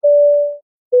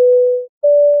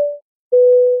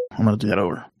I'm going to do that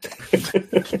over.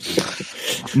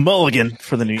 Mulligan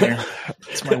for the new year.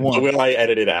 That's my one. Will I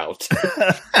edit it out?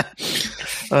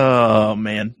 Oh,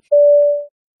 man.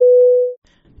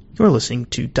 You're listening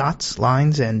to Dots,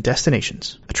 Lines, and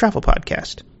Destinations, a travel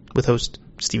podcast with hosts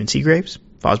Stephen Seagraves,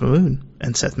 Fosma Moon,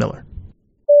 and Seth Miller.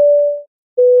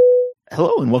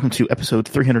 Hello, and welcome to episode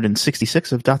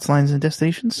 366 of Dots, Lines, and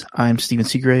Destinations. I'm Stephen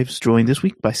Seagraves, joined this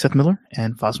week by Seth Miller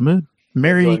and Fosma Moon.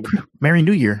 Merry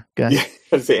New Year, guys. Yeah,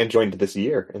 I was saying joined this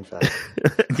year, in fact.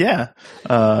 Yeah.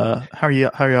 How are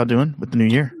y'all doing with the new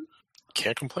year?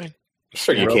 Can't complain.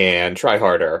 Sure you can. Try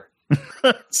harder.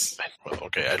 Well,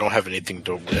 okay, I don't have anything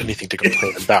to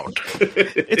complain about.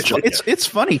 It's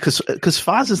funny because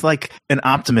Foz is like an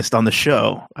optimist on the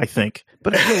show, I think,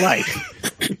 but in real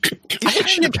life, he's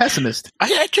actually a pessimist.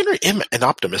 I generally am an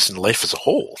optimist in life as a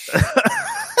whole,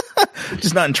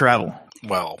 just not in travel.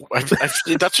 Well,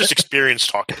 that's just experience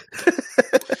talking.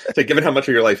 So given how much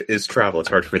of your life is travel, it's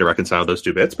hard for me to reconcile those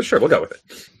two bits, but sure, we'll go with it.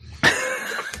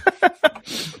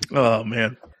 Oh,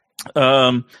 man.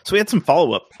 So we had some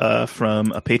follow-up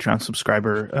from a Patreon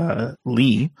subscriber,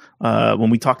 Lee, when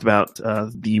we talked about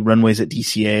the runways at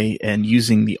DCA and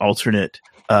using the alternate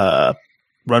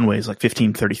runways like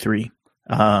 1533.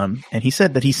 And he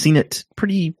said that he's seen it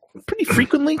pretty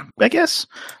frequently, I guess,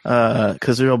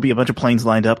 because there'll be a bunch of planes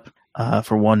lined up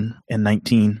for 1 and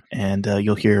 19, and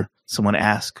you'll hear someone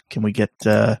ask, can we get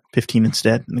 15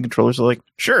 instead? And the controllers are like,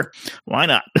 sure, why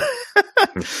not?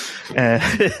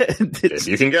 If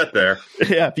you can get there.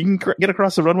 Yeah, if you can get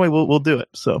across the runway, we'll do it.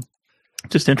 So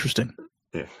just interesting.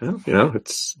 Yeah, well,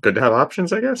 it's good to have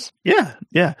options, I guess. Yeah.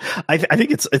 I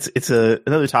think it's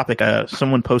another topic.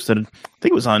 Someone posted, I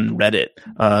think it was on Reddit,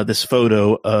 this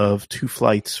photo of 2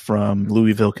 flights from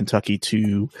Louisville, Kentucky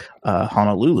to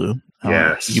Honolulu.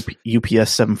 Yes. UPS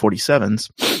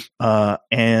 747s.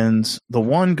 And the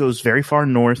one goes very far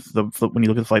north. When you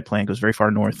look at the flight plan, it goes very far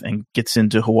north and gets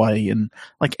into Hawaii in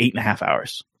like 8.5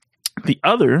 hours. The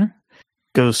other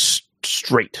goes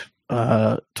straight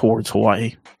towards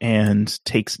Hawaii and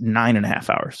takes 9.5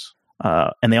 hours.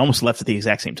 And they almost left at the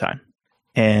exact same time.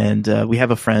 And we have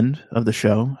a friend of the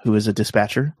show who is a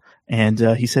dispatcher. And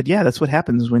he said, yeah, that's what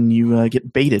happens when you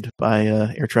get baited by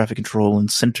air traffic control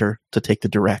and center to take the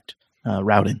direct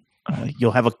routing.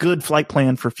 You'll have a good flight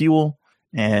plan for fuel,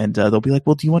 and they'll be like,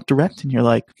 well, do you want direct? And you're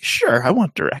like, sure, I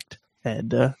want direct.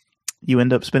 And you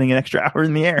end up spending an extra hour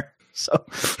in the air. So,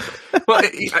 well,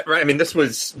 right. I mean, this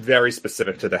was very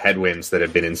specific to the headwinds that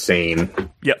have been insane.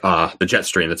 Yep. The jet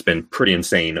stream that's been pretty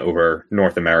insane over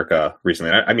North America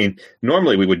recently. I mean,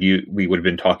 normally we would have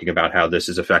been talking about how this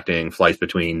is affecting flights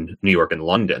between New York and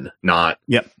London, not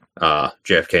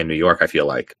JFK and New York, I feel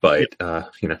like, but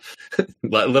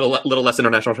little less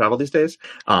international travel these days.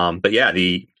 But yeah,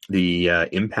 the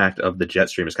impact of the jet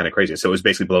stream is kind of crazy. So it was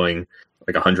basically blowing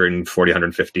like 140,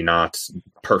 150 knots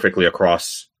perfectly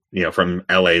across, from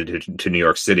LA to New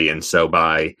York City. And so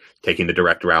by taking the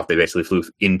direct route, they basically flew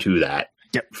into that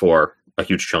for a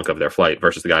huge chunk of their flight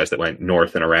versus the guys that went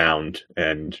north and around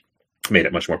and made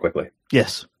it much more quickly.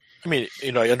 Yes. I mean,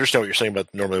 I understand what you're saying,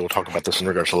 but normally we'll talk about this in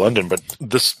regards to London, but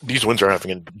these winds are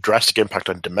having a drastic impact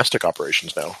on domestic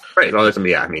operations now. Right. Well,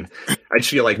 I mean, I just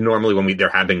feel like normally when there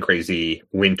have been crazy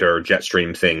winter jet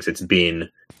stream things, it's been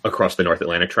across the North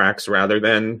Atlantic tracks rather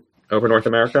than over North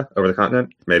America, over the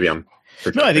continent. Maybe I'm...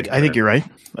 No, I think you're right.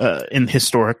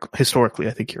 Historically,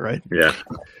 I think you're right. Yeah,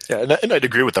 and I'd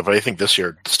agree with that. But I think this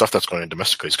year, the stuff that's going on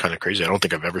domestically is kind of crazy. I don't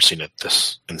think I've ever seen it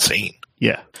this insane.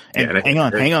 Yeah, and hang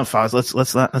on, Foz.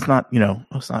 Let's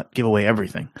not give away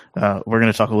everything. We're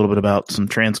going to talk a little bit about some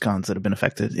transcons that have been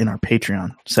affected in our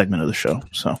Patreon segment of the show.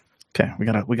 So, okay, we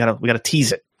gotta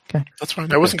tease it. Okay, that's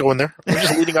fine. I wasn't going there. I'm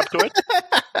just leading up to it.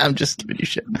 I'm just giving you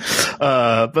shit.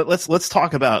 But let's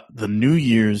talk about the New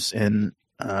Year's and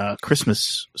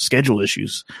Christmas schedule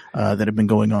issues that have been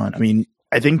going on. I mean,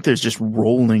 I think there's just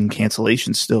rolling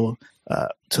cancellations still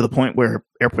to the point where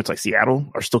airports like Seattle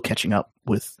are still catching up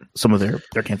with some of their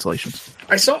cancellations.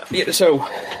 I saw, so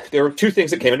there were 2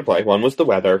 things that came into play. One was the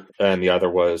weather and the other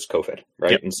was COVID,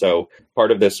 right? Yep. And so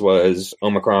part of this was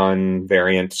Omicron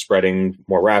variant spreading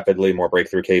more rapidly, more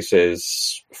breakthrough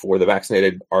cases for the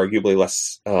vaccinated, arguably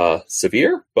less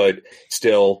severe, but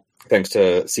still, thanks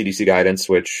to CDC guidance,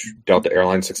 which Delta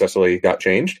Airlines successfully got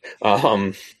changed.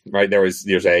 Right, there's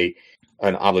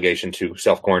an obligation to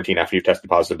self-quarantine after you've tested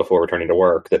positive before returning to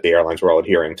work that the airlines were all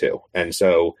adhering to. And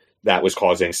so that was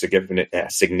causing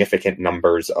significant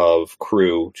numbers of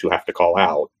crew to have to call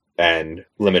out and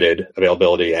limited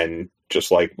availability. And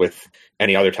just like with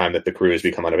any other time that the crew has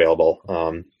become unavailable,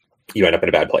 you end up in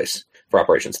a bad place for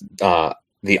operations.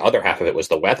 the other half of it was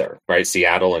the weather, right?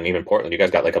 Seattle and even Portland, you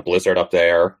guys got like a blizzard up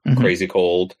there, crazy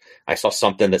cold. I saw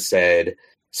something that said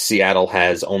Seattle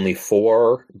has only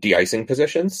 4 de-icing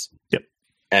positions. Yep.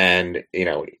 And,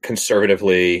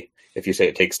 conservatively, if you say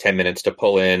it takes 10 minutes to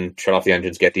pull in, shut off the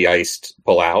engines, get de-iced,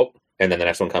 pull out, and then the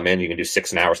next one come in, you can do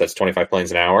 6 an hour. So that's 25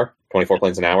 planes an hour, 24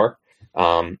 planes an hour.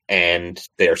 And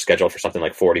they are scheduled for something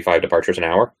like 45 departures an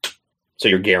hour. So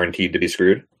you're guaranteed to be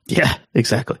screwed. Yeah,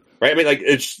 exactly. Right? I mean, like,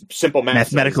 it's simple math.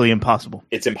 Mathematically impossible.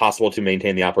 It's impossible to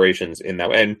maintain the operations in that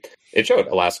way. And it showed.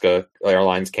 Alaska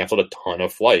Airlines canceled a ton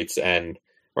of flights and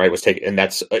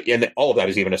and all of that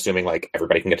is even assuming like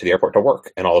everybody can get to the airport to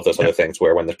work and all of those other things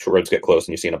where when the roads get closed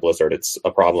and you see in a blizzard, it's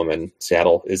a problem. And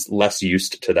Seattle is less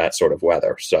used to that sort of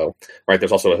weather. So, right.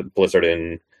 There's also a blizzard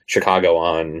in Chicago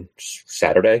on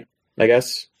Saturday, I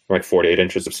guess, like 48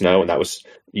 inches of snow. And that was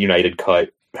United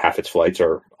cut half its flights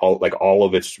or all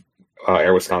of its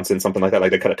Air Wisconsin, something like that.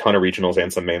 Like they cut a ton of regionals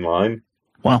and some main line.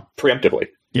 Wow. Preemptively.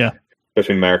 Yeah.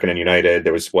 Between American and United.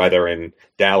 There was weather in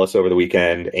Dallas over the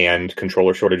weekend and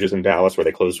controller shortages in Dallas where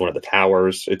they closed one of the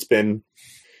towers. It's been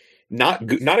not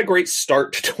a great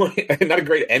start to 20, not a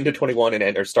great end to 21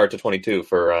 or start to 22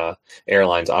 for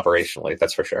airlines operationally.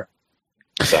 That's for sure.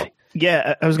 So.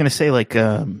 Yeah, I was going to say, like,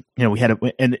 we had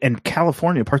and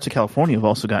California, parts of California have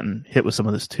also gotten hit with some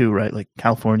of this too, right? Like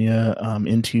California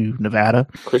into Nevada.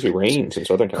 Crazy rains in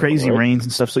Southern California. Crazy rains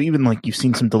and stuff. So even like you've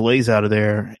seen some delays out of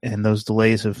there, and those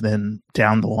delays have then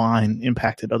down the line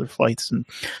impacted other flights. And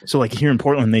so like here in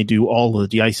Portland, they do all the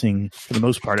de-icing for the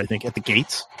most part, I think, at the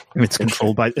gates. And it's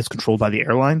controlled by the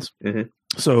airlines. Mm-hmm.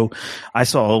 So I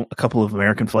saw a couple of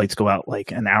American flights go out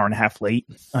like an hour and a half late.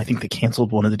 I think they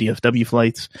canceled one of the DFW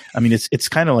flights. I mean, it's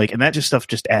kind of like, and that stuff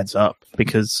just adds up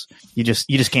because you just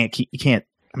can't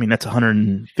I mean, that's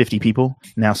 150 people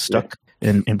now stuck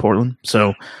in Portland.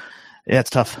 So yeah,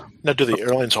 it's tough. Now, do the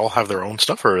airlines all have their own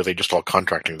stuff or are they just all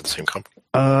contracting to the same company?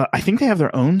 I think they have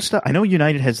their own stuff. I know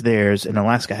United has theirs and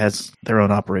Alaska has their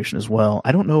own operation as well.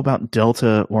 I don't know about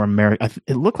Delta or American.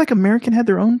 It looked like American had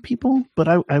their own people, but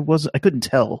I couldn't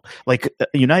tell. Like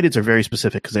United's are very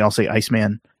specific because they all say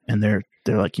Iceman and they're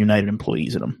like United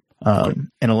employees in them.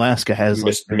 And Alaska has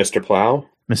like, Mr. Plow.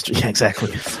 Yeah,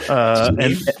 exactly.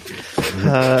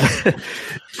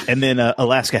 And then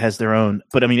Alaska has their own,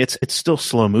 but I mean, it's still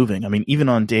slow moving. I mean, even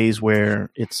on days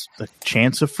where it's the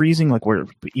chance of freezing, like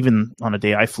even on a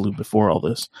day I flew before all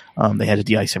this, they had to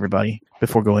de-ice everybody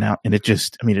before going out. And it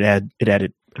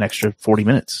added an extra 40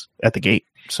 minutes at the gate.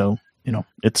 So,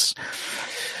 it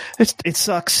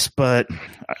sucks, but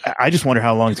I just wonder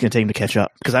how long it's going to take them to catch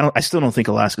up because I still don't think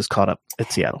Alaska's caught up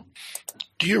at Seattle.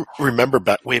 Do you remember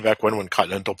way back when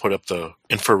Continental put up the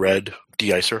infrared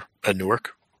de-icer at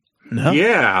Newark? No.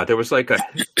 Yeah, there was like a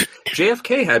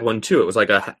JFK had one too. It was like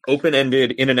a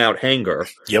open-ended in and out hangar.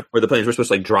 Yep. Where the planes were supposed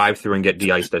to like drive through and get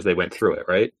de-iced as they went through it,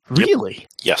 right? Really? Yep.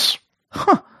 Yes.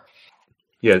 Huh.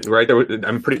 Yeah, right.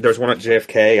 There's one at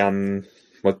JFK on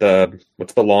what's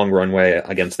the long runway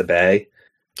against the bay?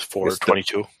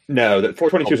 422. No, the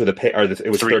 422s are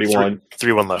it was 31.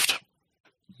 3-1 left.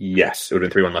 Yes, it would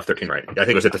have been 3-1 left, 13 right. I think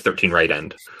it was at the 13 right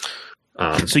end.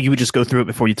 So you would just go through it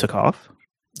before you took off?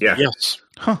 Yeah. Yes.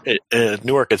 Huh.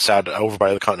 Newark, it's sad over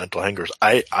by the Continental hangars.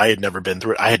 I had never been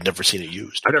through it. I had never seen it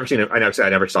used. I've never seen it. I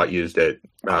never saw it used at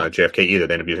JFK either.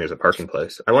 They ended up using it as a parking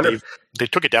place. I wonder if they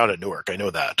took it down at Newark. I know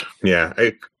that. Yeah.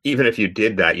 Even if you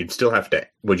did that,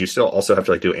 would you still also have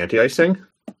to like do anti-icing?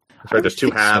 Right, there's two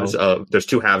halves of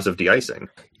de-icing.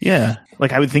 Yeah,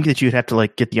 like I would think that you'd have to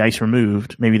like get the ice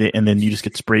removed, and then you just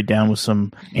get sprayed down with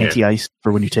some anti-ice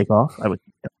for when you take off. I would.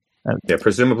 Yeah,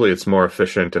 presumably it's more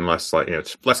efficient and less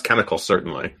it's less chemical,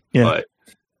 certainly. Yeah. But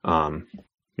I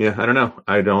don't know.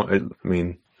 I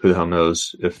mean, who the hell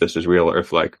knows if this is real or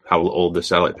if like how old the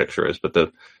satellite picture is? But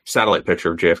the satellite picture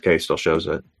of JFK still shows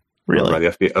it. Really?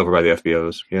 Over by the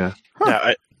FBOs. Yeah. Huh.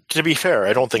 Now, to be fair,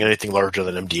 I don't think anything larger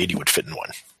than MD-80 would fit in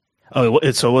one.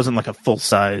 Oh, so it wasn't like a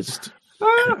full-sized.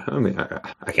 I mean,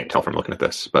 I can't tell from looking at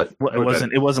this, but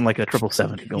it wasn't like a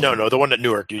 777. No, the one at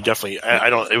Newark, you definitely.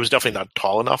 It was definitely not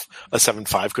tall enough. A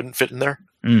 7.5 couldn't fit in there.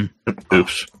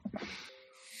 Oops.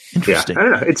 Interesting. Yeah, I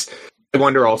don't know. I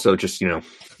wonder also just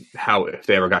how if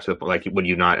they ever got to the point like would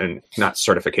you not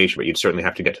certification, but you'd certainly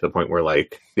have to get to the point where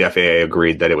like the FAA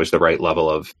agreed that it was the right level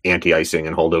of anti-icing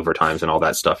and holdover times and all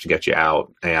that stuff to get you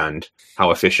out, and how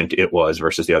efficient it was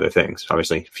versus the other things.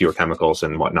 Obviously, fewer chemicals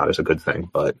and whatnot is a good thing,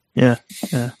 but yeah.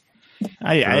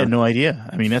 I had no idea.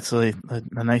 I mean, that's a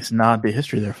nice nod to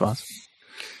history there, Foz.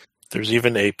 There's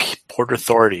even a Port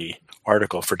Authority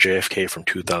article for JFK from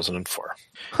 2004,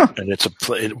 and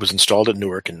it was installed at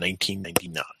Newark in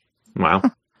 1999. Wow.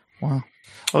 Wow.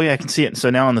 Oh yeah, I can see it. So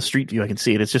now on the street view, I can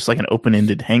see it. It's just like an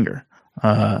open-ended hangar.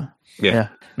 Yeah. And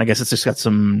I guess it's just got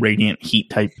some radiant heat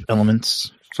type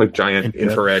elements. It's like giant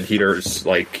infrared heaters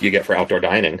like you get for outdoor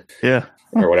dining. Yeah.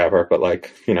 Or whatever. But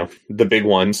like, the big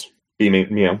ones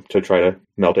beaming, to try to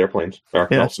melt airplanes. Or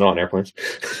melt snow on airplanes.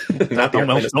 Don't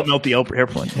melt the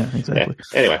airplane. Yeah, exactly.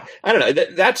 Yeah. Anyway, I don't know.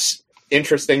 That's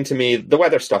interesting to me. The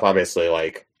weather stuff, obviously,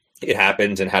 like, it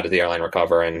happens, and how did the airline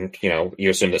recover? And, you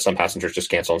assume that some passengers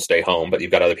just cancel and stay home, but you've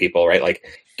got other people, right? Like,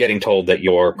 getting told that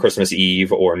your Christmas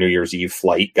Eve or New Year's Eve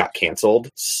flight got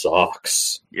canceled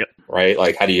sucks. Yep. Right?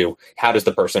 Like, how does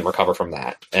the person recover from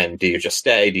that? And do you just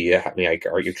stay?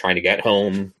 Are you trying to get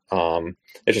home?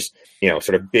 It's just,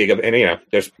 sort of big, and,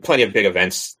 there's plenty of big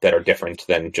events that are different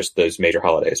than just those major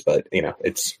holidays, but,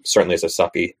 it's certainly is a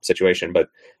sucky situation. But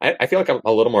I feel like I'm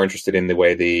a little more interested in the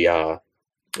way the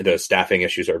staffing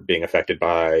issues are being affected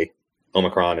by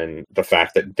Omicron, and the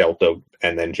fact that Delta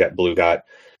and then JetBlue got,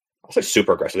 I'll say,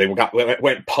 super aggressive. They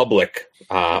went public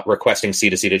requesting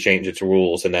C2C to change its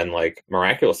rules, and then like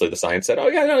miraculously the science said, "Oh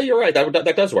yeah, no, you're right.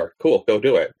 That does work. Cool, go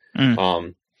do it."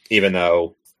 Even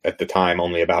though at the time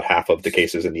only about half of the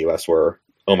cases in the U.S. were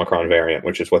Omicron variant,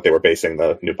 which is what they were basing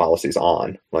the new policies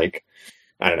on. Like,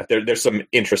 I don't know. There's some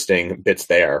interesting bits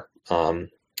there. I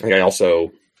think I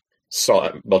also saw,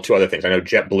 two other things. I know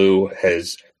JetBlue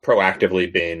has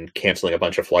proactively been canceling a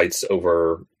bunch of flights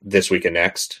over this week and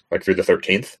next, like through the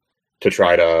 13th, to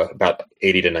try to about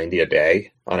 80 to 90 a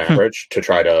day on average, to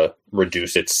try to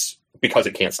reduce because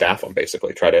it can't staff them,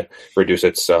 basically, try to reduce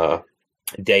its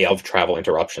day of travel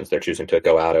interruptions. They're choosing to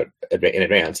go out in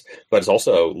advance, but it's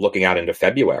also looking out into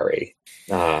February.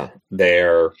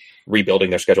 They're rebuilding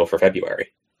their schedule for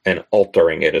February. And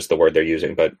altering it is the word they're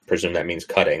using, but presume that means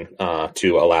cutting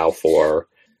to allow for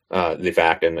the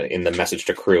fact. And in the message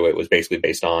to crew, it was basically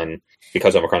based on,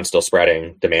 because Omicron's still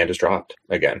spreading, demand has dropped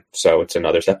again. So it's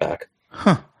another setback.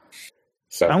 Huh.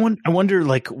 So I wonder,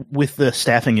 like, with the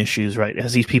staffing issues, right,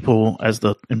 as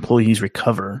the employees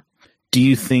recover, do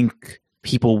you think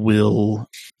people will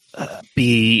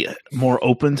be more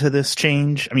open to this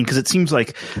change? I mean, because it seems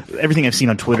like everything I've seen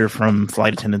on Twitter from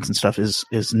flight attendants and stuff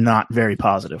is not very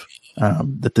positive.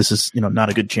 That this is not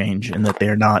a good change, and that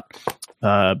they're not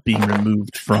being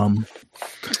removed from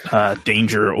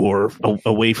danger or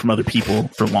away from other people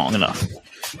for long enough.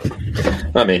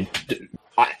 I mean,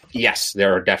 yes,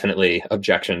 there are definitely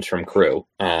objections from crew,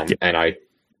 and I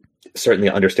certainly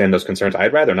understand those concerns.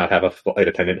 I'd rather not have a flight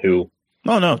attendant who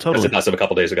totally as of a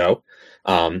couple days ago,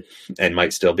 and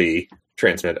might still be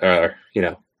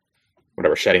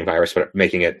shedding virus, but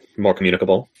making it more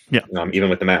communicable. Yeah.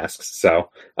 Even with the masks. So,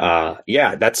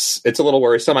 it's a little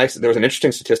worrisome. There was an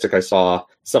interesting statistic I saw.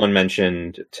 Someone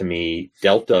mentioned to me,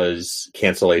 Delta's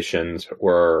cancellations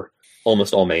were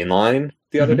almost all mainline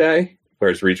the other day,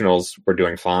 whereas regionals were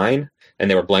doing fine,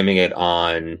 and they were blaming it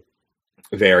on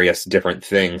various different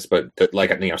things, but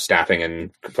staffing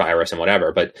and virus and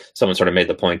whatever. But someone sort of made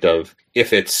the point of,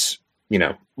 if it's,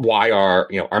 why are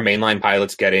mainline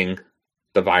pilots getting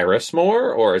the virus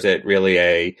more, or is it really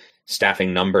a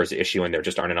staffing numbers issue and there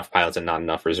just aren't enough pilots and not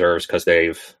enough reserves because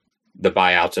the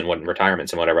buyouts and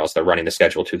retirements and whatever else, they're running the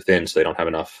schedule too thin, so they don't have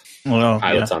enough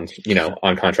pilots on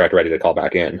contract ready to call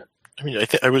back in. I mean,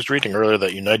 I was reading earlier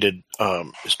that United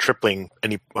is tripling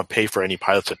any pay for any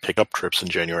pilots that pick up trips in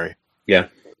January. Yeah.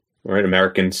 All right.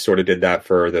 Americans sort of did that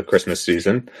for the Christmas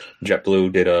season.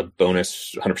 JetBlue did a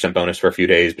 100% bonus for a few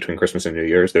days between Christmas and New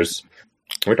Year's.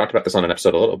 We talked about this on an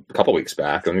episode a couple weeks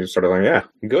back, and we were sort of like, yeah,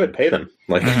 good, pay them.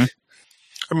 Like, I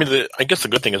mean, I guess the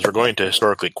good thing is we're going to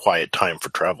historically quiet time for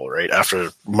travel, right? After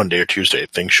Monday or Tuesday,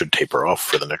 things should taper off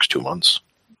for the next 2 months.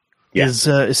 Yeah. Is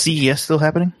CES still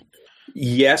happening?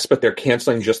 Yes, but they're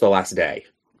canceling just the last day.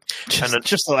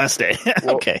 Just the last day.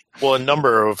 Okay. Well, a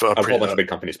number of a whole bunch of big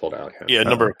companies pulled out. Yeah, a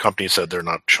number of companies said they're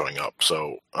not showing up.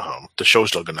 So the show's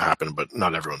still going to happen, but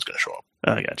not everyone's going to show up.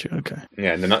 I got you. Okay.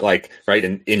 Yeah, and they're not like, right,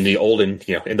 in the olden,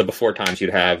 in the before times, you'd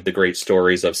have the great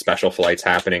stories of special flights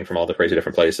happening from all the crazy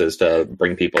different places to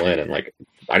bring people in, and like,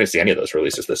 I didn't see any of those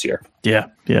releases this year. Yeah.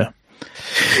 I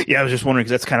was just wondering,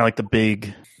 because that's kind of like the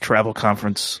big travel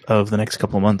conference of the next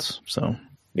couple of months. So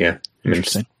yeah,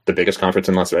 interesting. The biggest conference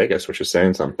in Las Vegas, which is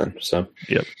saying something. So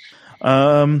yep.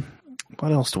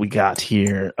 What else do we got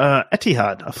here?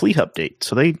 Etihad, a fleet update.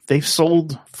 So they've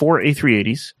sold 4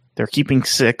 A380s. They're keeping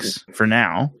 6 for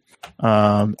now,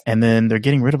 and then they're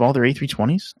getting rid of all their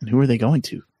A320s. And who are they going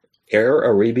to? Air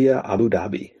Arabia Abu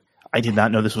Dhabi. I did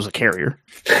not know this was a carrier.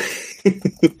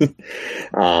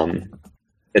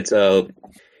 It's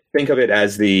think of it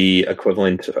as the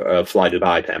equivalent of Fly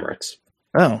Dubai to Emirates.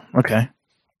 Oh, okay.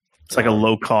 It's like a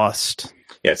low cost.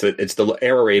 Yeah, so it's the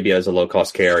Air Arabia is a low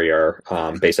cost carrier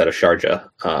based out of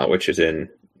Sharjah, which is in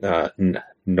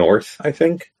north, I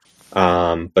think.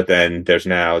 But then there's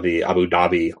now the Abu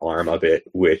Dhabi arm of it,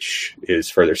 which is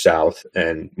further south,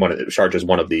 and Sharjah is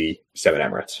one of the 7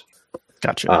 Emirates.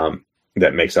 Gotcha.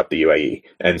 That makes up the UAE,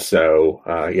 and so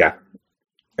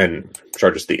and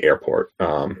Sharjah's the airport.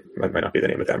 That might not be the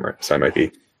name of the Emirate, so I might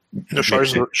be. No,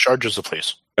 Sharjah's the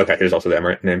place. Okay, here's also the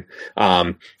Emirate name.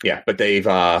 But they've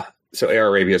so Air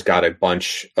Arabia's got a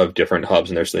bunch of different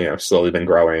hubs, and they're slowly been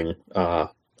growing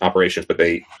operations. But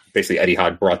they basically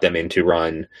Etihad brought them in to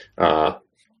run a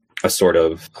sort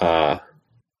of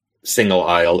single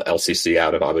aisle LCC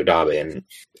out of Abu Dhabi, and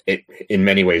it in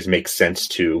many ways makes sense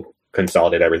to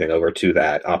consolidate everything over to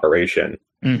that operation.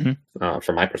 Mm-hmm.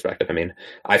 From my perspective, I mean,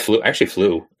 I actually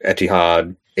flew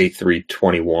Etihad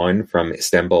A321 from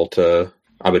Istanbul to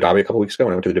Abu Dhabi a couple weeks ago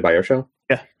when I went to the Dubai Air Show.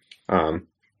 Yeah.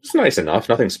 It's nice enough.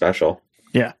 Nothing special.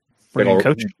 Yeah. Were you in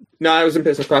coach? No, I was in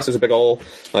business class. It was a big old,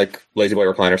 like, lazy boy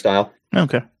recliner style.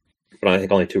 Okay. But I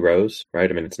think only 2 rows, right?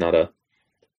 I mean, it's not a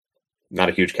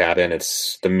huge cabin.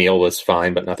 The meal was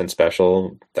fine, but nothing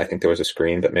special. I think there was a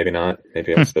screen, but maybe not.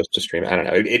 Maybe I was supposed to stream it. I don't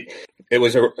know.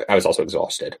 I was also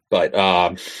exhausted, but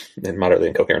and moderately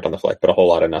incoherent on the flight, but a whole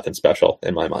lot of nothing special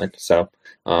in my mind. So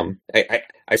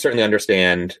I certainly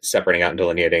understand separating out and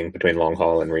delineating between long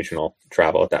haul and regional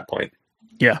travel at that point.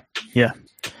 Yeah.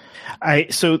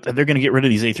 So they're going to get rid of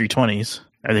these A320s.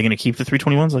 Are they going to keep the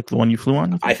 321s like the one you flew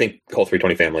on? I think the whole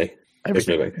 320 family is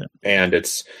moving. Yeah. And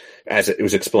it's, as it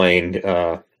was explained,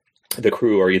 the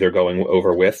crew are either going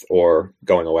over with or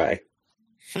going away.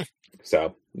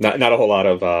 So not a whole lot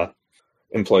of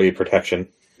employee protection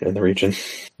in the region,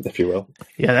 if you will.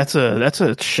 Yeah, that's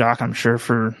a shock, I'm sure,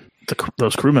 for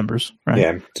those crew members. Right?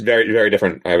 Yeah, it's very, very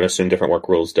different. I would assume different work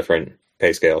rules, different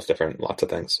pay scales, different lots of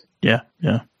things. Yeah.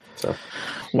 So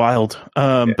wild.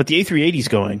 But the A380's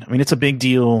going. I mean, it's a big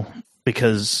deal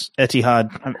because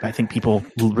Etihad, I think people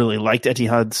really liked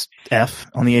Etihad's F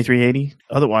on the A380.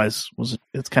 Otherwise,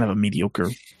 it's kind of a mediocre.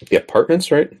 The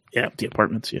apartments, right? Yeah, the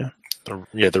apartments, yeah.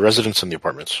 The residents and the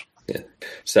apartments. Yeah.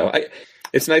 So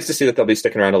it's nice to see that they'll be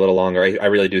sticking around a little longer. I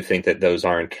really do think that those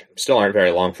still aren't very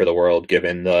long for the world,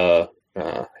 given I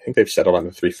think they've settled on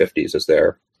the 350s as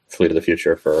their fleet of the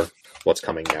future for what's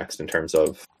coming next in terms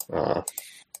of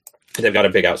they've got a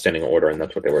big outstanding order, and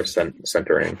that's what they were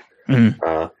centering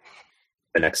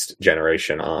the next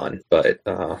generation on. But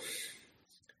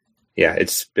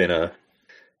it's been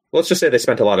let's just say they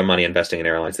spent a lot of money investing in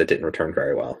airlines that didn't return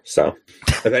very well. So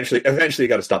eventually you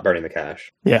got to stop burning the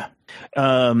cash. Yeah.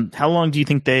 How long do you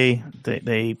think they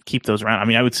keep those around? I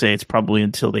mean, I would say it's probably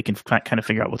until they can kind of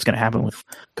figure out what's going to happen with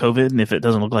COVID. And if it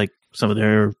doesn't look like some of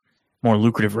their more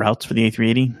lucrative routes for the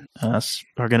A380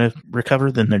 are going to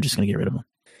recover, then they're just going to get rid of them.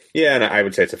 Yeah, and I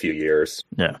would say it's a few years.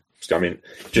 Yeah. So, I mean,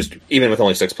 just even with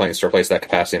only 6 planes to replace that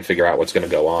capacity and figure out what's going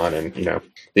to go on, and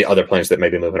the other planes that may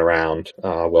be moving around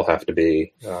will have to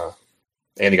be.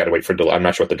 And you got to wait for. I'm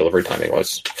not sure what the delivery timing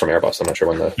was from Airbus. I'm not sure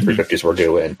when the 350s were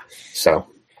due in. So,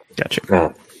 gotcha.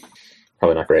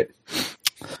 Probably not great.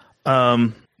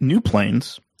 New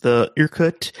planes. The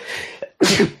Irkut.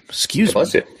 Excuse me.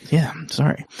 Bless you. Yeah,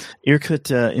 sorry.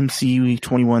 Irkut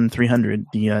MC-21-300.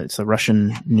 It's a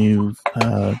Russian new.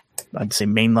 I'd say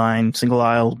mainline single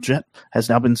aisle jet has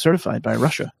now been certified by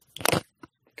Russia.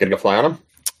 Gonna go fly on them?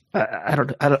 I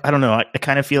don't know. I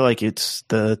kind of feel like it's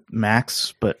the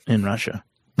Max, but in Russia.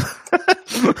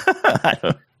 I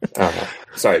don't.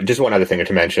 Sorry, just one other thing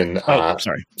to mention.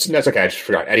 Sorry. That's okay. I just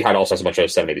forgot. Etihad also has a bunch of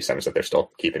 787s that they're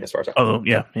still keeping, as far as I know. Oh,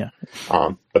 yeah.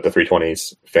 But the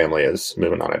 320s family is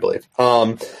moving on, I believe.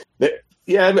 So the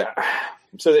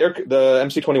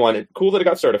MC-21, cool that it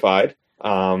got certified.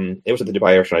 It was at the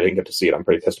Dubai Air Show. I didn't get to see it. I'm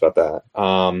pretty pissed about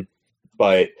that.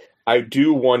 But I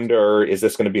do wonder, is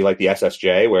this going to be like the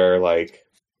SSJ, where like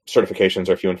certifications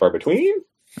are few and far between?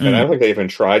 And I don't think they even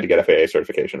tried to get FAA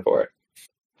certification for it.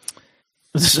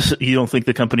 You don't think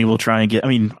the company will try and get? I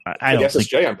mean, I don't think.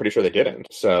 SSJ, I'm pretty sure they didn't.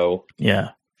 So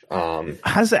yeah. How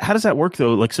does that work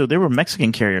though? Like, so there were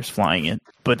Mexican carriers flying it,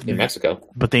 but in Mexico,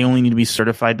 but they only need to be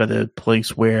certified by the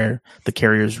place where the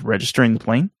carrier is registering the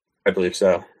plane. I believe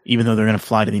so. Even though they're going to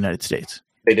fly to the United States,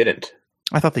 they didn't.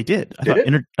 I thought they did.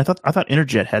 I thought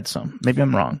Interjet had some. Maybe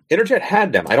I'm wrong. Interjet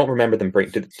had them. I don't remember them.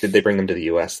 Did they bring them to the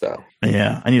U.S. though?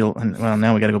 Yeah, well,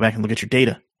 now we got to go back and look at your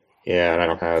data. Yeah, and I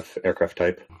don't have aircraft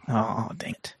type. Oh,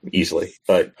 dang it! Easily,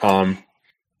 but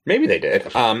maybe they did.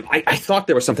 I thought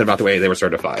there was something about the way they were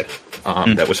certified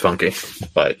that was funky,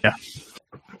 but yeah.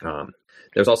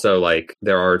 There's also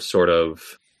there's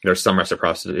some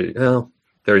reciprocity. Well,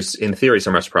 there's in theory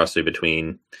some reciprocity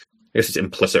between guess it's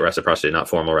implicit reciprocity, not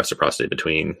formal reciprocity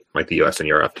between like the U.S. and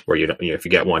Europe, where if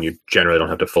you get one, you generally don't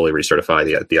have to fully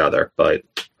recertify the other. But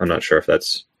I'm not sure if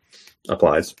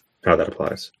how that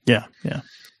applies. Yeah.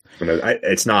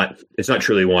 It's not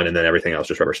truly one, and then everything else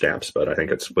just rubber stamps. But I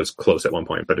think it was close at one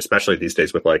point. But especially these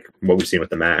days with like what we've seen with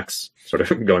the Max, sort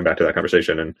of going back to that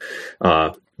conversation, and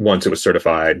once it was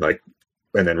certified, like,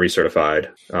 and then recertified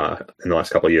in the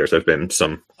last couple of years, there's been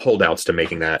some holdouts to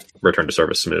making that return to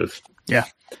service smooth. Yeah.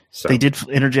 So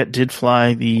Interjet did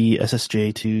fly the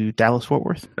SSJ to Dallas Fort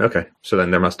Worth. Okay, so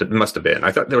then there must have been.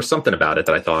 I thought there was something about it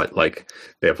that I thought like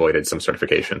they avoided some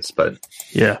certifications, but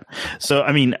yeah. So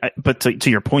I mean, but to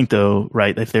your point though,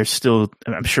 right? If there's still,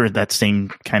 I'm sure that same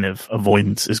kind of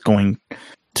avoidance is going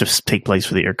to take place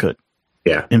for the Irkut,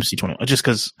 MC-21. Just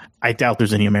because I doubt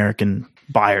there's any American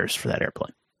buyers for that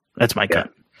airplane. That's my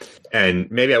gut.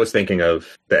 And maybe I was thinking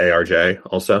of the ARJ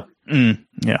also.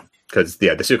 Yeah. Because the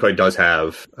Sukhoi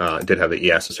did have the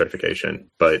EASA certification,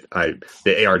 but the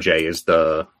ARJ is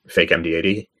the fake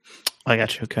MD-80. I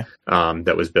got you. Okay.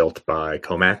 That was built by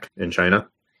Comac in China,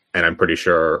 and I'm pretty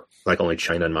sure like only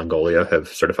China and Mongolia have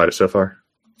certified it so far.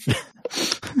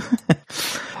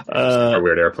 A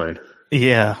weird airplane.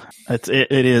 Yeah,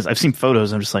 it is. I've seen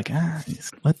photos. I'm just like,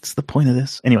 what's the point of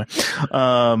this? Anyway,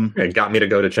 it got me to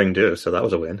go to Chengdu, so that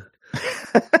was a win.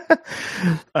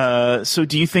 So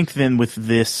do you think then with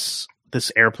this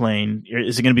airplane,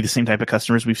 is it going to be the same type of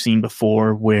customers we've seen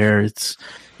before, where it's,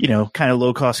 kind of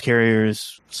low cost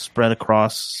carriers spread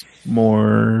across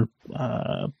more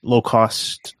low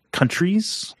cost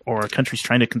countries, or countries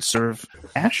trying to conserve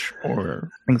cash,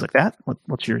 or things like that?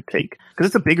 What's your take? Because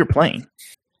it's a bigger plane.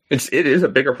 It is a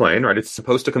bigger plane, right? It's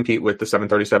supposed to compete with the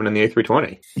 737 and the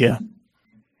A320. Yeah.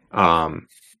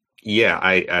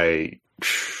 I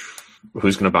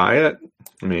who's going to buy it?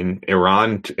 I mean,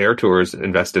 Iran Air Tours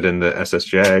invested in the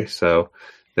SSJ, so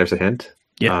there's a hint.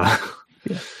 Yeah.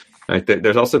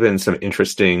 There's also been some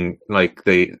interesting, like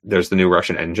there's the new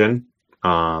Russian engine,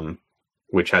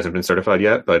 which hasn't been certified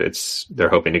yet, but they're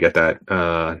hoping to get that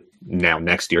now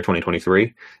next year,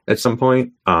 2023, at some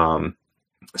point.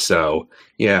 So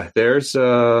yeah, there's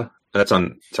that's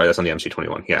on the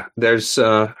MC-21. Yeah, there's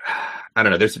I don't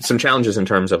know. There's some challenges in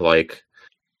terms of like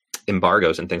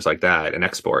embargoes and things like that, and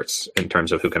exports in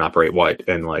terms of who can operate what,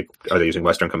 and like are they using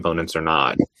Western components or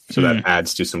not. So that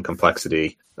adds to some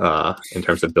complexity in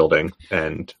terms of building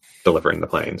and delivering the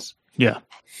planes. Yeah,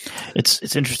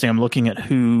 it's interesting. I'm looking at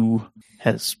who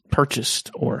has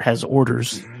purchased or has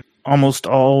orders. Almost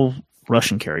all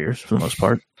Russian carriers for the most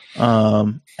part.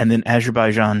 And then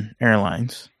Azerbaijan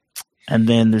Airlines. And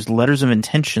then there's letters of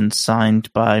intention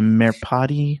signed by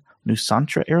Merpati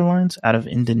Nusantara Airlines out of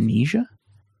Indonesia.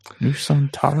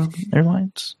 Nusantara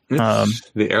Airlines.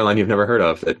 The airline you've never heard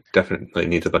of that definitely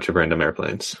needs a bunch of random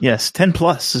airplanes. Yes, 10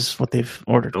 plus is what they've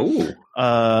ordered. Ooh.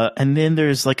 And then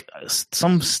there's like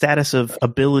some status of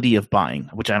ability of buying,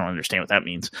 which I don't understand what that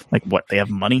means. Like what, they have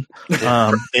money? They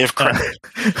have credit.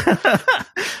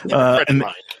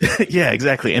 Yeah,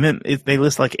 exactly. And then they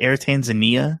list like Air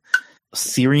Tanzania,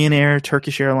 Syrian Air,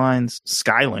 Turkish Airlines,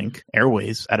 Skylink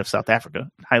Airways out of South Africa.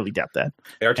 Highly doubt that.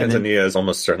 Air Tanzania is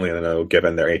almost certainly in the know,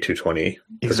 given their A220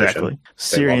 Exactly. position.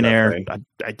 Syrian Air,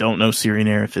 I don't know Syrian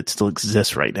Air if it still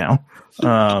exists right now.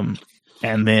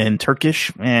 And then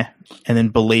Turkish, and then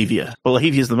Belavia.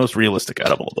 Belavia is the most realistic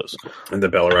out of all those. And the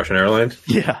Belarusian Airlines?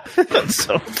 Yeah.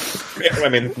 So, I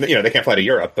mean, they can't fly to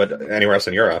Europe, but anywhere else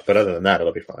in Europe. But other than that,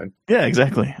 it'll be fine. Yeah,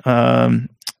 exactly.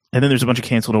 And then there's a bunch of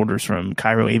canceled orders from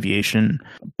Cairo Aviation,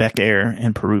 Beck Air,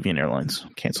 and Peruvian Airlines.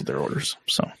 Canceled their orders.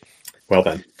 So, well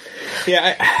then,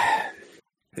 yeah.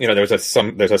 There's a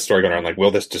story going around like, will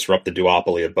this disrupt the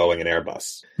duopoly of Boeing and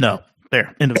Airbus? No.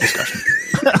 There. End of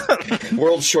discussion.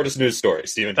 World's shortest news story.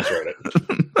 Steven just wrote it.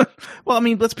 Well, I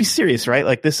mean, let's be serious, right?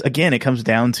 Like this again. It comes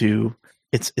down to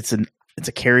it's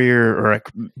a carrier or a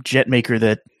jet maker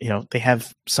that, they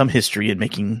have some history in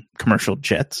making commercial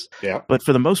jets. Yeah. But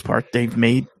for the most part, they've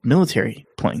made military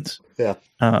planes. Yeah.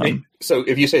 So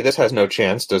if you say this has no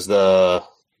chance, does the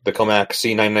Comac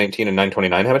C919 and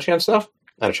 929 have a chance, though,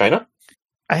 out of China?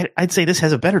 I'd say this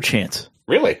has a better chance.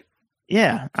 Really?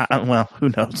 Yeah. Well, who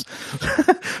knows?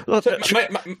 Well,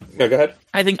 no, go ahead.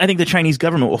 I think the Chinese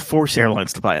government will force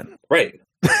airlines to buy it. Right.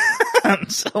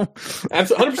 So,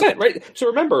 absolutely, 100%. Right. So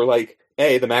remember, like,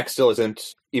 the Max still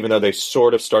isn't, even though they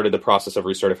sort of started the process of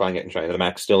recertifying it in China, the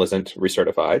Max still isn't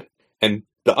recertified. And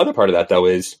the other part of that, though,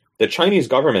 is the Chinese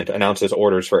government announces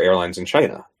orders for airlines in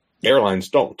China. Airlines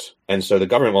don't. And so the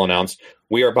government will announce,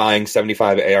 we are buying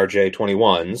 75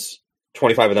 ARJ-21s.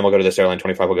 25 of them will go to this airline,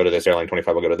 25 will go to this airline,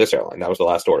 25 will go to this airline. That was the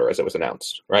last order as it was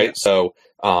announced, right? Yeah. So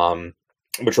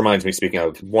Which reminds me, speaking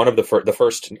of, one of the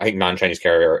first I think non-Chinese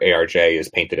carrier, ARJ, is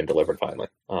painted and delivered finally.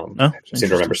 I seem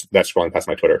to remember that scrolling past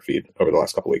my Twitter feed over the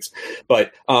last couple of weeks.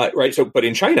 But right, so but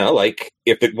in China, like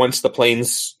once the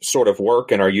planes sort of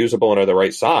work and are usable and are the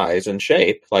right size and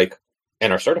shape, like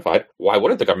and are certified, why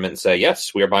wouldn't the government say,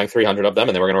 yes, we are buying 300 of them,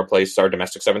 and then we're going to replace our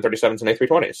domestic 737s and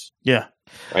A320s? Yeah,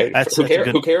 right.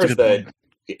 Who cares that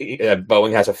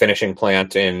Boeing has a finishing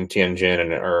plant in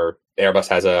Tianjin or Airbus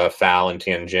has a FAL in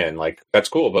Tianjin? Like, that's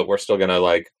cool, but we're still going to,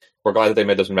 like, we're glad that they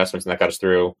made those investments and that got us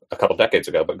through a couple decades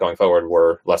ago, but going forward,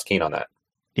 we're less keen on that.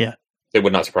 Yeah. It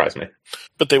would not surprise me.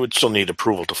 But they would still need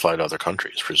approval to fly to other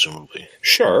countries, presumably.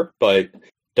 Sure, but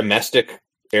domestic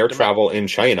air travel in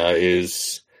China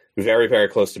is very, very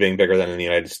close to being bigger than in the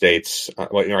United States.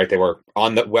 Right, they were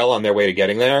on their way to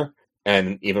getting there.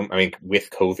 And even, I mean, with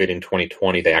COVID in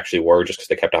 2020, they actually were, just because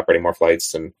they kept operating more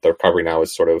flights, and the recovery now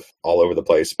is sort of all over the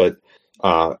place. But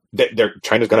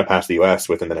China's going to pass the U.S.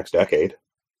 within the next decade, and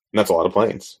that's a lot of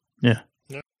planes. Yeah.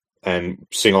 And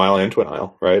single aisle and twin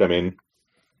aisle, right? I mean,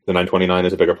 the 929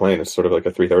 is a bigger plane. It's sort of like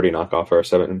a 330 knockoff or a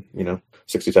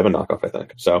 67 knockoff, I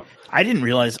think. So I didn't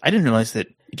realize that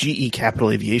GE Capital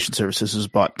Aviation Services has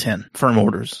bought 10 firm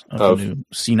orders of the new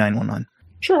C919.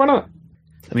 Sure, why not?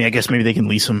 I mean, I guess maybe they can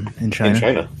lease them in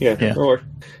China. Yeah. Or,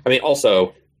 I mean,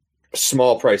 also a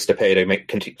small price to pay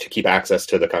to keep access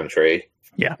to the country.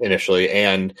 Yeah. Initially,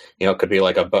 and it could be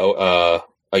like a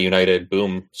United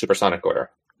Boom supersonic order.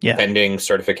 Yeah. Pending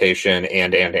certification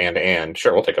and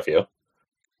sure, we'll take a few.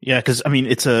 Yeah, because I mean,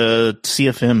 it's a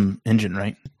CFM engine,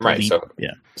 right? Right.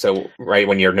 So right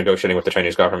when you're negotiating with the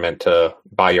Chinese government to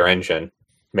buy your engine,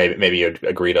 maybe you'd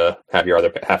agree to have your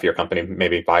other half of your company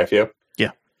maybe buy a few.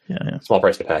 Yeah. Small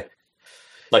price to pay.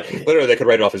 Like, literally, they could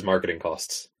write it off as marketing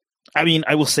costs. I mean,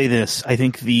 I will say this. I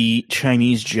think the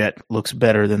Chinese jet looks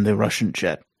better than the Russian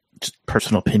jet. Just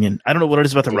personal opinion. I don't know what it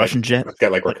is about the Russian jet. It's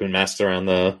got, like, raccoon masks around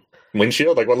the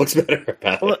windshield. Like, what looks better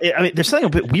about it? Well, I mean, there's something a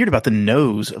bit weird about the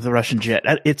nose of the Russian jet.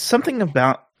 It's something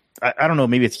about, I don't know,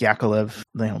 maybe it's Yakolev,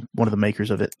 one of the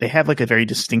makers of it. They have, like, a very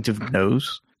distinctive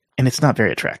nose, and it's not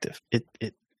very attractive.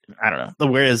 I don't know.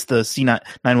 Whereas the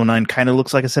C919 kind of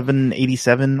looks like a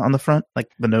 787 on the front, like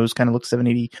the nose kind of looks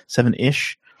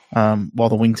 787-ish, while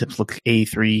the wingtips look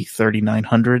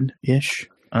A330-900-ish.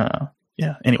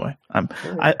 Yeah. Anyway,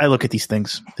 I look at these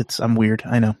things. I'm weird.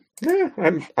 I know. Yeah,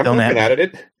 I'm looking at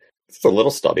it. It's a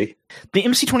little stubby. The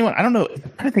MC-21. I don't know. I'm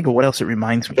trying to think of what else it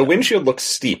reminds me. The windshield looks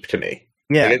steep to me.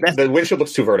 Yeah, the windshield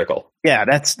looks too vertical. Yeah,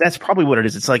 that's probably what it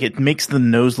is. It's like it makes the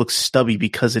nose look stubby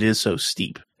because it is so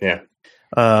steep. Yeah.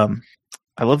 I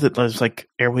love that there's like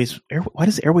Airways. Why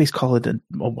does Airways call it a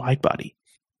wide body?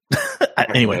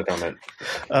 Anyway, comment.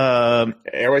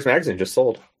 Airways Magazine just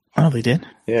sold. Oh, they did?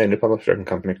 Yeah, new publishing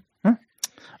company. Huh.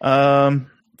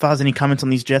 Foz, any comments on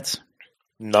these jets?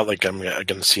 Not like I'm going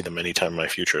to see them anytime in my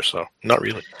future, so not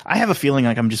really. I have a feeling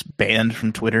like I'm just banned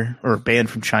from Twitter or banned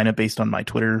from China based on my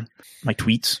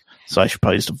tweets. So I should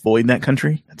probably just avoid that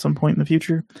country at some point in the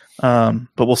future. But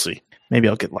we'll see. Maybe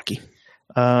I'll get lucky.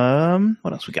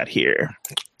 What else we got here?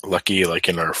 Lucky, like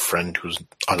in our friend who's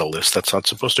on a list that's not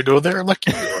supposed to go there.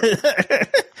 Lucky.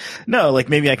 No, like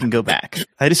maybe I can go back.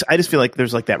 I just feel like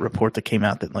there's like that report that came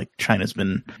out that like China's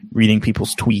been reading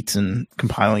people's tweets and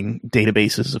compiling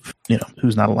databases of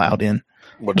who's not allowed in.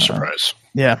 What a surprise!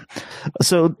 Yeah.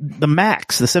 So the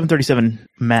Max, the 737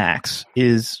 Max,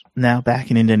 is now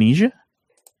back in Indonesia.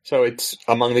 So it's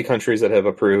among the countries that have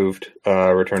approved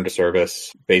return to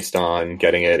service based on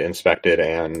getting it inspected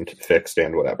and fixed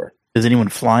and whatever. Is anyone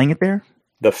flying it there?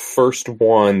 The first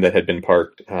one that had been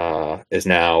parked is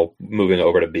now moving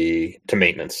over to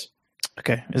maintenance.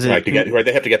 Okay, is it where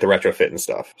they have to get the retrofit and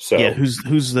stuff? So yeah,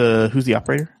 who's the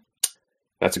operator?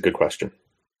 That's a good question.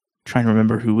 Trying to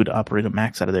remember who would operate a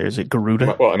Max out of there. Is it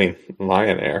Garuda? Well, I mean,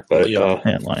 Lion Air, but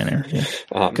Lion Air. Yeah.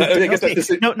 I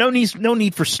guess no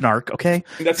need for snark. Okay,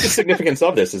 that's the significance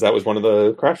of this. Is that was one of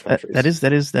the crash countries.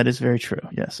 That is very true.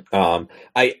 Yes. I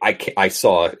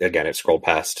saw again. It scrolled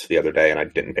past the other day, and I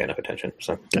didn't pay enough attention.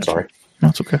 So I'm sorry.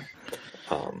 That's okay.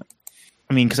 I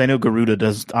mean, because I know Garuda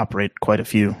does operate quite a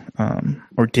few,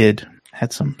 or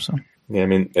had some. So yeah, I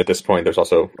mean, at this point, there's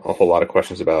also a whole lot of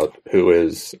questions about who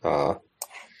is.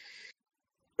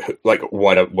 Like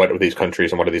what of these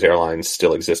countries and what of these airlines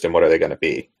still exist and what are they going to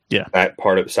be? Yeah, that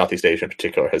part of Southeast Asia in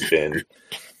particular has been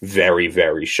very,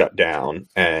 very shut down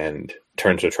and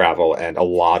turned to travel, and a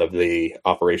lot of the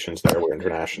operations there were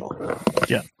international.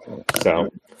 Yeah,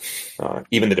 so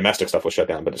even the domestic stuff was shut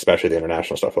down, but especially the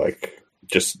international stuff, like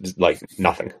just like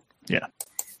nothing. Yeah.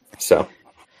 So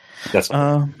That's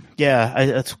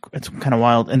it's kind of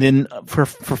wild. And then for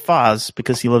Foz,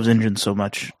 because he loves engines so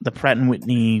much, the Pratt &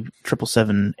 Whitney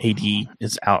 777 AD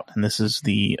is out, and this is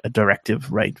a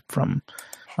directive right from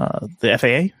the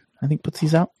FAA. I think puts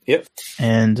these out. Yep.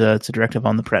 And it's a directive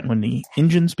on the Pratt & Whitney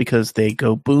engines because they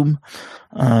go boom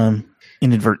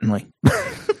inadvertently.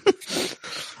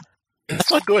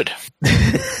 That's not good.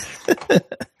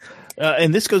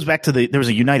 And this goes back to there was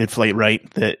a United flight, right,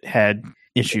 that had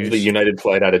issues. The United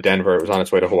flight out of Denver, it was on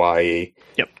its way to Hawaii.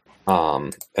 Yep.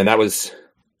 And that was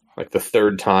like the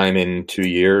third time in 2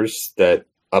 years that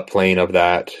a plane of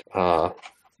that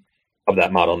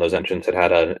model and those engines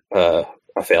had a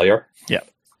failure. Yeah.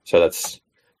 So that's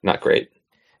not great.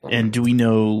 And do we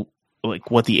know like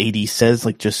what the AD says?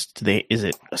 Like, just is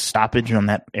it a stoppage on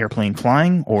that airplane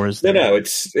flying, or is no?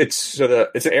 It's an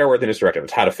airworthiness directive.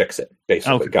 It's how to fix it,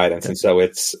 basically, guidance. Okay. And so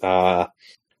it's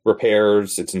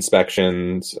repairs, it's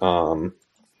inspections.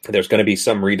 There's going to be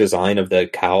some redesign of the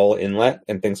cowl inlet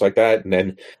and things like that. And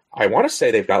then I want to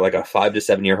say they've got like a 5 to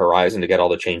 7 year horizon to get all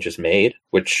the changes made,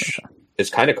 which is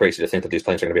kind of crazy to think that these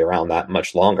planes are going to be around that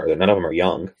much longer. None of them are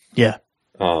young. Yeah.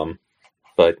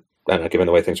 But I don't know, given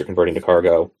the way things are converting to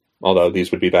cargo, although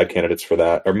these would be bad candidates for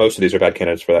that, or most of these are bad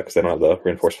candidates for that because they don't have the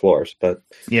reinforced floors. But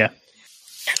yeah,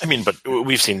 I mean, but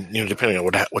we've seen, depending on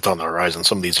what's on the horizon,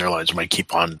 some of these airlines might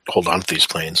hold on to these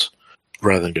planes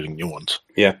rather than getting new ones.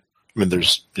 Yeah. I mean,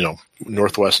 there's,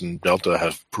 Northwest and Delta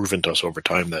have proven to us over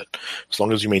time that as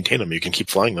long as you maintain them, you can keep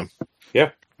flying them. Yeah.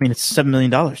 I mean, it's $7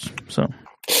 million, so.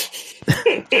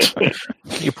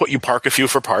 You park a few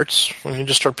for parts, and you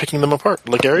just start picking them apart,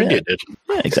 like Air India did.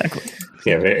 Yeah, exactly.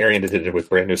 Yeah, Air India did it with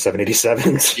brand new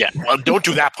 787s. Yeah, well, don't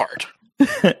do that part.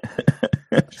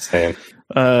 Same.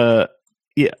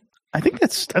 Yeah, I think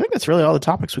that's really all the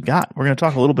topics we got. We're going to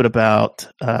talk a little bit about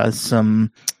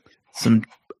some,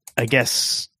 I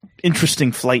guess,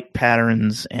 interesting flight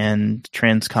patterns and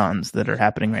transcons that are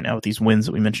happening right now with these wins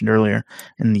that we mentioned earlier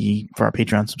for our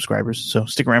Patreon subscribers. So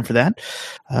stick around for that.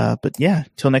 But yeah,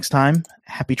 till next time,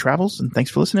 happy travels and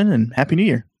thanks for listening and Happy New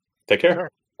Year. Take care.